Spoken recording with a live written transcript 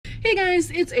Hey guys,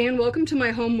 it's Ann. Welcome to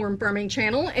my home worm farming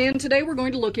channel, and today we're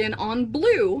going to look in on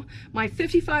Blue, my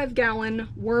 55-gallon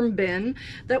worm bin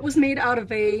that was made out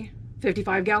of a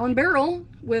 55-gallon barrel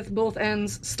with both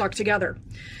ends stuck together.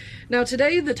 Now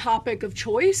today the topic of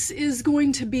choice is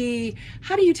going to be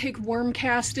how do you take worm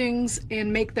castings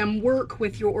and make them work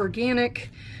with your organic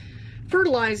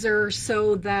fertilizer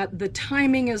so that the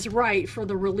timing is right for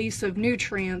the release of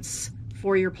nutrients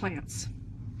for your plants.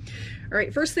 All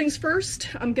right, first things first,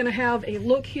 I'm gonna have a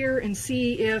look here and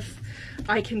see if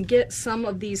I can get some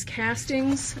of these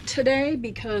castings today,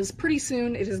 because pretty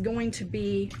soon it is going to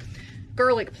be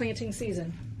garlic planting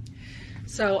season.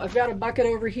 So I've got a bucket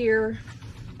over here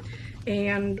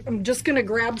and I'm just gonna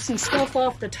grab some stuff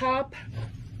off the top.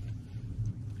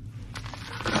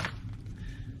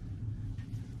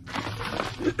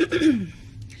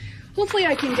 Hopefully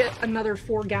I can get another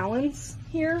 4 gallons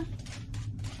here.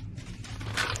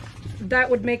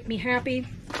 That would make me happy.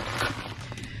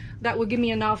 That would give me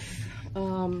enough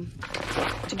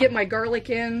to get my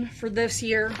garlic in for this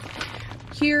year.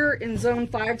 Here in zone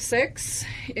 5-6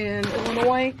 in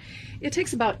Illinois, it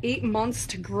takes about 8 months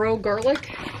to grow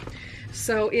garlic.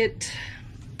 So it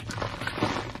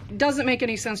doesn't make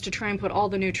any sense to try and put all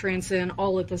the nutrients in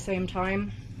all at the same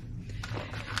time,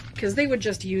 because they would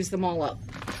just use them all up.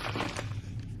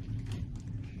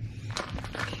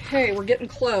 Okay, we're getting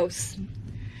close.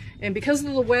 And because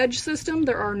of the wedge system,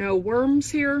 there are no worms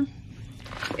here,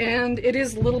 and it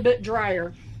is a little bit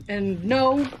drier. And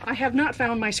no, I have not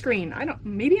found my screen.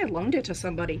 Maybe I loaned it to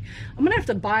somebody. I'm gonna have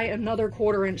to buy another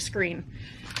 1/4-inch screen,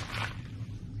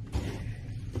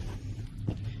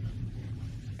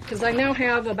 because I now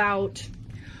have about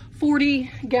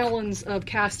 40 gallons of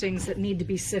castings that need to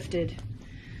be sifted.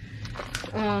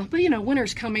 But you know,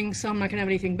 winter's coming, so I'm not gonna have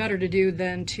anything better to do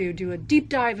than to do a deep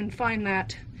dive and find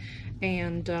that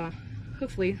and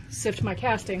hopefully sift my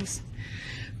castings.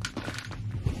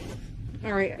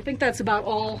 All right, I think that's about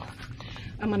all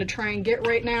I'm gonna try and get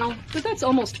right now, but that's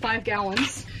almost 5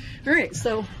 gallons. All right,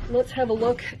 so let's have a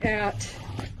look at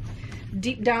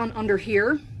deep down under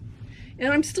here.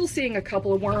 And I'm still seeing a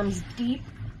couple of worms deep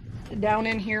down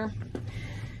in here.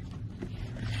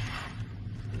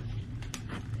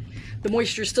 The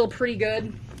moisture's still pretty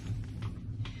good.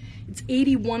 It's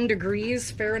 81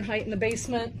 degrees Fahrenheit in the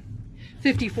basement.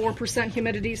 54%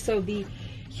 humidity, so the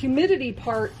humidity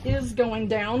part is going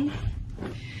down,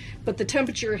 but the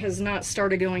temperature has not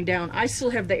started going down. I still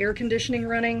have the air conditioning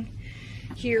running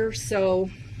here,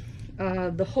 so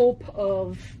the hope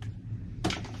of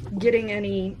getting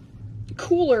any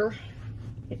cooler,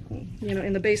 you know,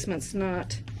 in the basement's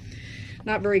not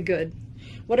very good.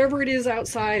 Whatever it is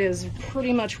outside is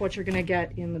pretty much what you're gonna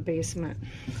get in the basement.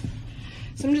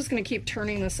 So I'm just gonna keep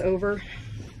turning this over.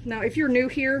 Now, if you're new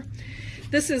here,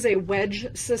 this is a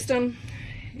wedge system,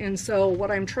 and so what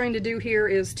I'm trying to do here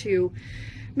is to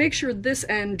make sure this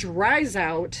end dries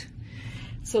out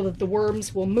so that the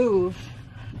worms will move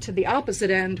to the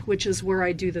opposite end, which is where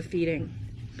I do the feeding.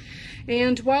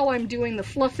 And while I'm doing the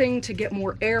fluffing to get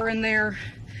more air in there,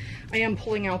 I am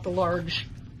pulling out the large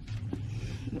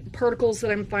particles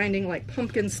that I'm finding, like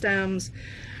pumpkin stems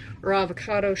or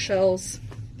avocado shells.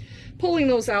 Pulling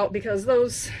those out because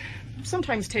those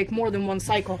sometimes take more than one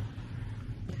cycle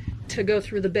to go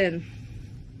through the bin.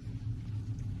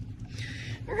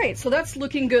 All right, so that's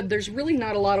looking good. There's really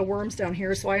not a lot of worms down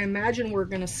here, so I imagine we're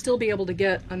gonna still be able to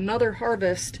get another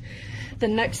harvest the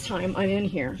next time I'm in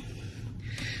here.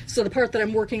 So the part that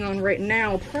I'm working on right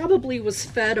now probably was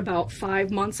fed about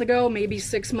 5 months ago, maybe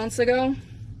 6 months ago,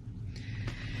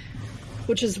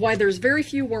 which is why there's very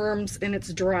few worms and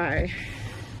it's dry.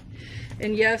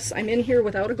 And yes, I'm in here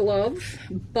without a glove,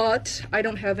 but I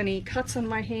don't have any cuts on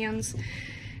my hands.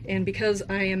 And because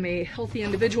I am a healthy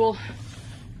individual,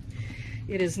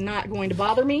 it is not going to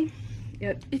bother me.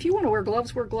 If you want to wear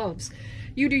gloves, wear gloves.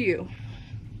 You do you.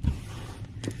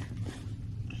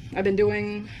 I've been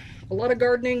doing a lot of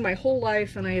gardening my whole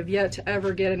life, and I have yet to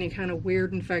ever get any kind of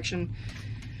weird infection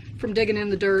from digging in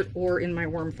the dirt or in my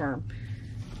worm farm.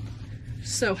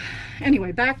 So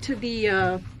anyway, back to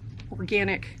the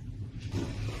organic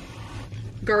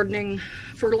gardening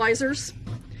fertilizers.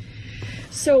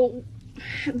 So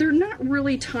they're not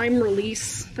really time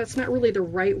release. That's not really the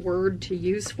right word to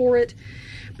use for it,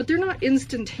 but they're not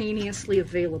instantaneously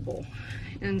available.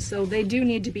 And so they do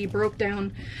need to be broke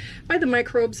down by the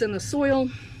microbes in the soil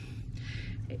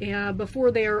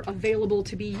before they are available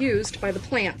to be used by the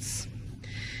plants.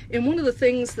 And one of the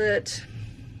things that,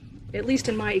 at least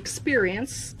in my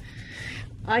experience,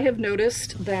 I have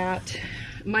noticed that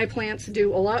my plants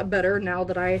do a lot better now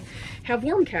that I have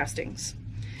worm castings.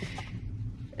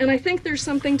 And I think there's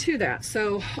something to that.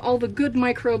 So all the good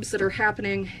microbes that are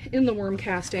happening in the worm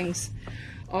castings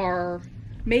are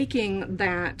making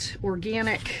that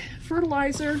organic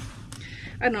fertilizer,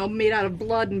 I don't know, made out of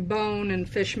blood and bone and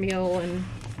fish meal and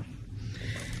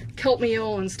kelp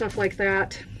meal and stuff like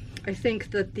that. I think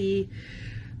that the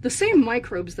same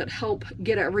microbes that help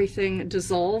get everything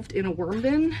dissolved in a worm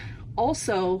bin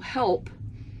also help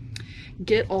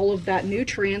get all of that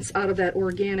nutrients out of that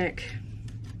organic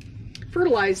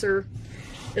fertilizer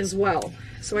as well.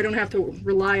 So I don't have to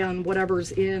rely on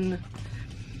whatever's in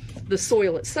the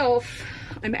soil itself.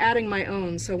 I'm adding my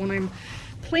own. So when I'm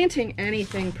planting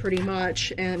anything pretty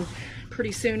much, and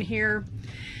pretty soon here,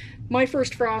 my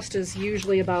first frost is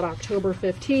usually about October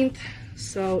 15th.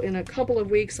 So in a couple of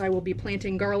weeks I will be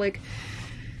planting garlic.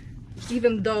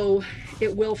 Even though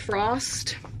it will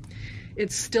frost,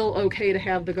 it's still okay to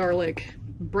have the garlic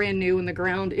brand new in the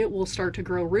ground. It will start to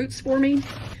grow roots for me.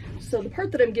 So the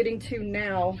part that I'm getting to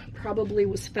now probably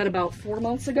was fed about 4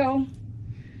 months ago.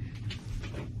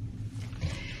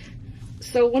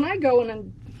 So when I go and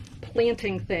I'm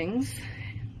planting things,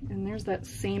 and there's that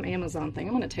same Amazon thing,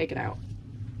 I'm going to take it out.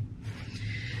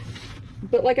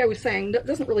 But like I was saying, that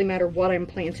doesn't really matter what I'm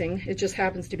planting. It just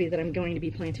happens to be that I'm going to be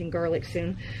planting garlic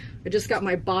soon. I just got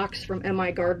my box from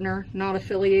MI Gardener, not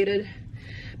affiliated.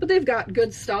 But they've got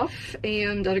good stuff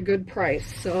and at a good price.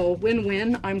 So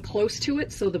win-win. I'm close to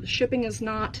it, so the shipping is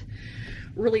not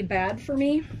really bad for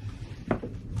me.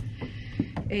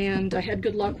 And I had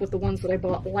good luck with the ones that I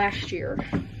bought last year.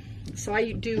 So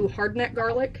I do hardneck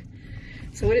garlic.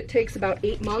 So it takes about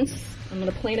 8 months. I'm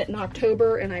going to plant it in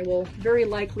October and I will very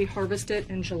likely harvest it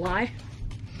in July.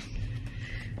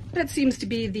 That seems to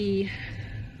be the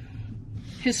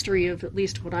history of at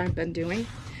least what I've been doing.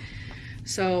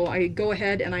 So I go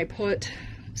ahead and I put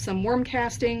some worm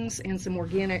castings and some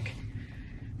organic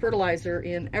fertilizer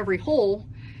in every hole,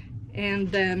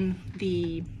 and then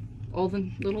all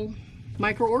the little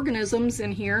microorganisms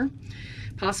in here,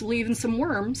 possibly even some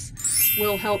worms,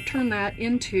 will help turn that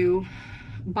into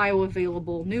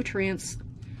bioavailable nutrients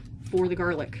for the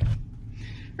garlic.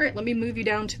 All right, let me move you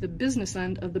down to the business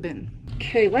end of the bin.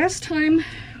 Okay, last time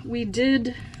we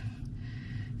did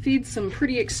feed some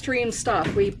pretty extreme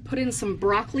stuff. We put in some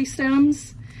broccoli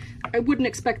stems. I wouldn't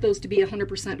expect those to be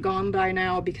 100% gone by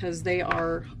now because they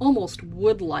are almost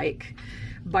wood-like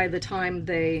by the time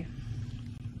they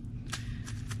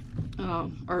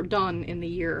are done in the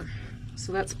year.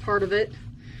 So that's part of it.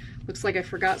 Looks like I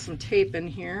forgot some tape in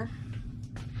here.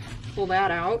 Pull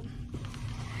that out.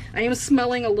 I am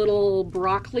smelling a little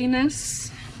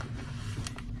broccoli-ness,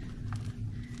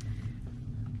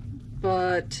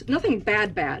 but nothing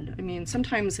bad. I mean,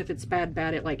 sometimes if it's bad,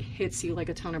 it like hits you like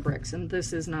a ton of bricks, and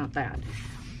this is not that.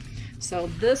 So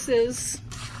this is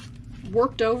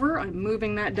worked over. I'm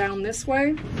moving that down this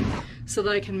way so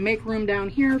that I can make room down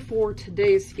here for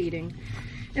today's feeding.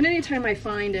 And anytime I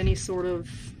find any sort of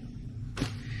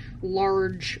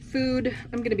large food,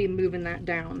 I'm going to be moving that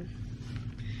down.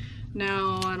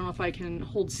 Now, I don't know if I can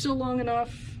hold still long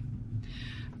enough,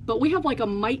 but we have like a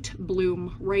mite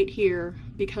bloom right here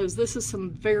because this is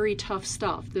some very tough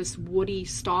stuff, this woody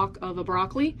stalk of a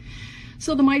broccoli.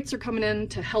 So the mites are coming in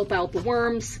to help out the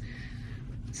worms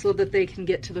so that they can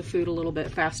get to the food a little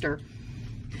bit faster.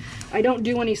 I don't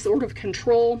do any sort of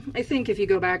control. I think if you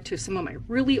go back to some of my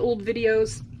really old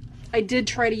videos, I did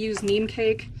try to use neem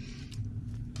cake.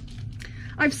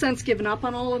 I've since given up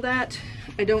on all of that.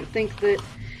 I don't think that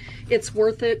it's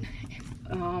worth it.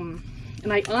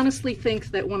 And I honestly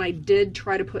think that when I did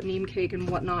try to put neem cake and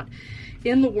whatnot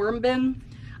in the worm bin,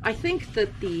 I think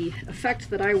that the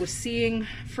effect that I was seeing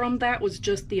from that was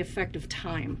just the effect of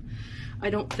time.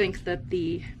 I don't think that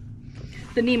the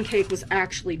neem cake was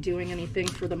actually doing anything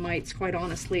for the mites, quite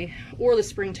honestly, or the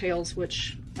springtails,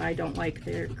 which I don't like.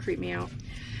 They creep me out.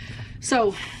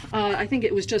 So I think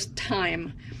it was just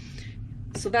time.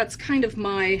 So that's kind of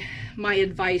my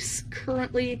advice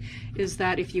currently, is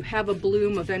that if you have a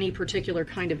bloom of any particular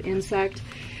kind of insect,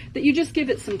 that you just give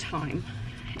it some time.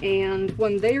 And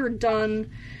when they are done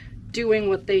doing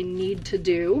what they need to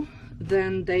do,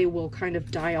 then they will kind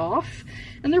of die off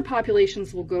and their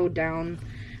populations will go down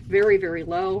very, very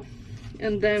low.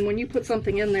 And then when you put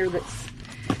something in there that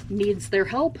needs their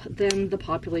help, then the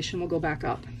population will go back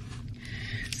up.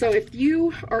 So if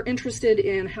you are interested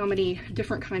in how many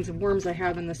different kinds of worms I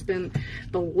have in this bin,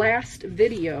 the last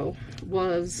video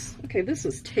was, okay, this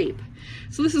is tape.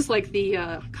 So this is like the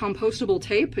compostable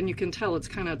tape, and you can tell it's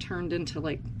kind of turned into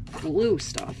like glue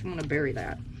stuff. I'm gonna bury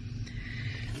that.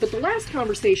 But the last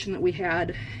conversation that we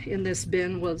had in this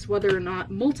bin was whether or not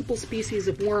multiple species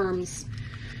of worms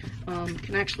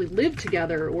can actually live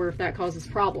together, or if that causes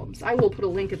problems. I will put a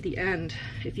link at the end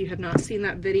if you have not seen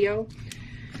that video.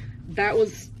 That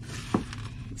was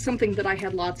something that I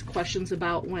had lots of questions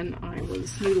about when I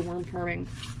was new to worm farming,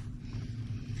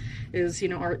 is, you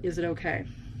know, is it okay?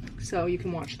 So you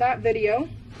can watch that video.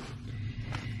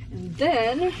 And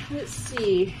then, let's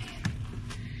see,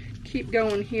 keep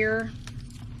going here.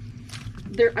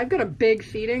 I've got a big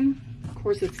feeding. Of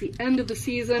course, it's the end of the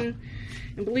season,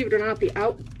 and believe it or not, the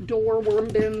outdoor worm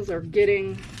bins are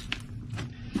getting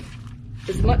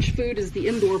as much food as the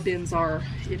indoor bins are.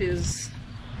 It is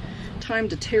time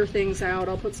to tear things out.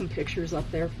 I'll put some pictures up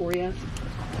there for you.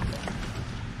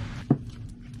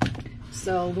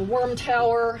 So the worm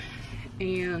tower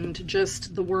and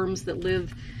just the worms that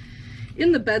live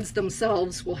in the beds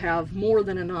themselves will have more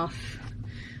than enough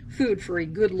food for a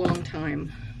good long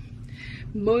time.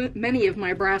 Many of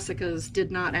my brassicas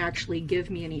did not actually give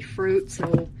me any fruit,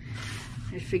 so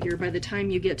I figure by the time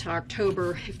you get to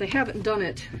October, if they haven't done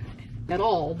it at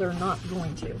all, they're not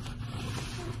going to.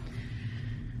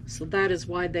 So that is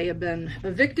why they have been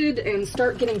evicted and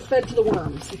start getting fed to the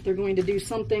worms. If they're going to do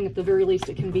something, at the very least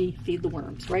it can be feed the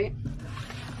worms, right?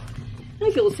 I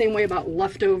feel the same way about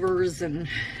leftovers and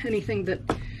anything that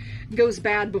goes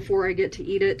bad before I get to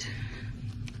eat it.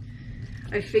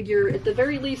 I figure at the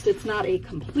very least it's not a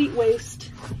complete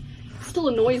waste. It still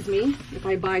annoys me if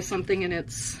I buy something and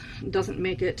it doesn't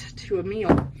make it to a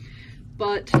meal,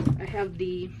 but I have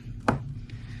the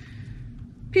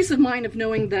peace of mind of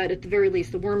knowing that at the very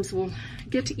least the worms will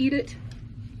get to eat it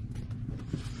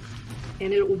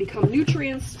and it will become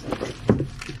nutrients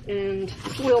and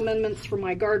soil amendments for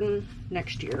my garden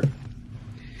next year.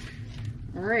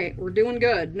 All right, we're doing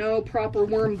good. No proper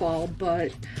worm ball,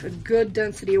 but a good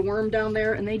density of worm down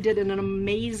there, and they did an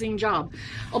amazing job.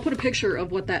 I'll put a picture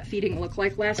of what that feeding looked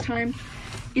like last time.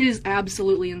 It is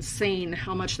absolutely insane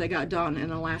how much they got done in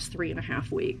the last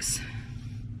 3.5 weeks.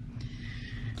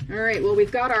 All right, well,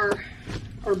 we've got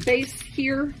our base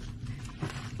here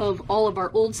of all of our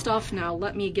old stuff. Now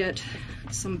let me get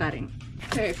some bedding.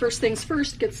 Okay, first things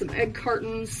first, get some egg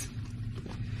cartons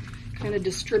kind of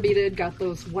distributed, got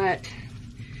those wet.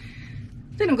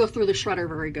 They don't go through the shredder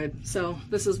very good, so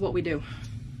this is what we do.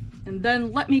 And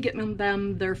then let me get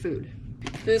them their food.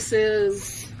 This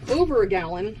is over a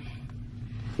gallon,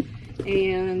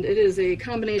 and it is a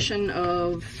combination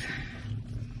of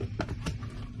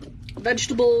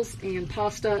vegetables and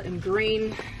pasta and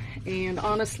grain. And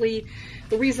honestly,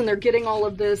 the reason they're getting all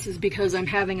of this is because I'm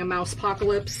having a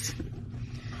mouse-pocolypse.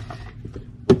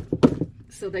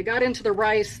 So they got into the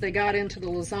rice, they got into the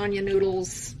lasagna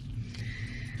noodles,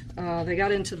 they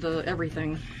got into the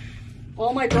everything.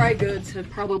 All my dry goods have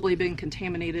probably been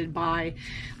contaminated by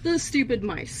the stupid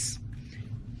mice.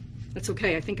 That's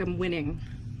okay, I think I'm winning.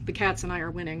 The cats and I are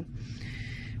winning.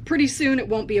 Pretty soon it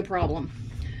won't be a problem.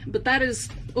 But that is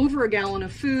over a gallon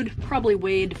of food, probably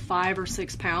weighed 5 or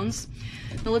 6 pounds.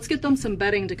 Now let's get them some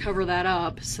bedding to cover that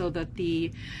up so that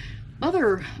the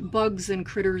other bugs and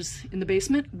critters in the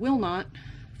basement will not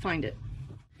find it.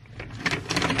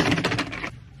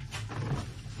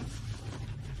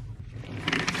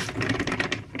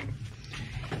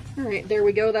 All right, there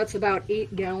we go. That's about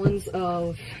 8 gallons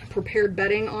of prepared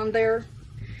bedding on there,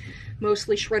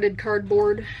 mostly shredded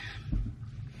cardboard.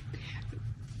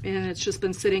 And it's just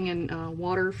been sitting in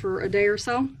water for a day or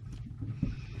so.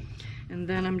 And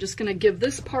then I'm just gonna give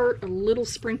this part a little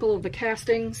sprinkle of the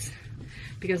castings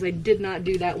because I did not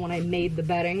do that when I made the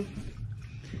bedding.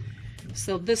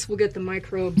 So this will get the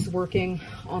microbes working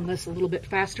on this a little bit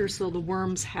faster so the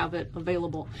worms have it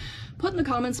available. Put in the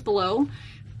comments below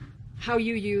how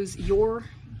you use your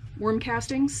worm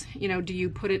castings. You know, do you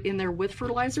put it in there with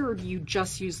fertilizer or do you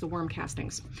just use the worm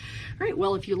castings? All right,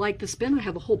 well, if you like this bin, I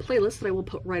have a whole playlist that I will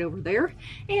put right over there.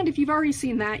 And if you've already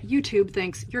seen that, YouTube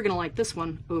thinks you're gonna like this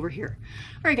one over here.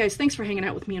 All right, guys, thanks for hanging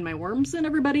out with me and my worms, and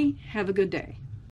everybody have a good day.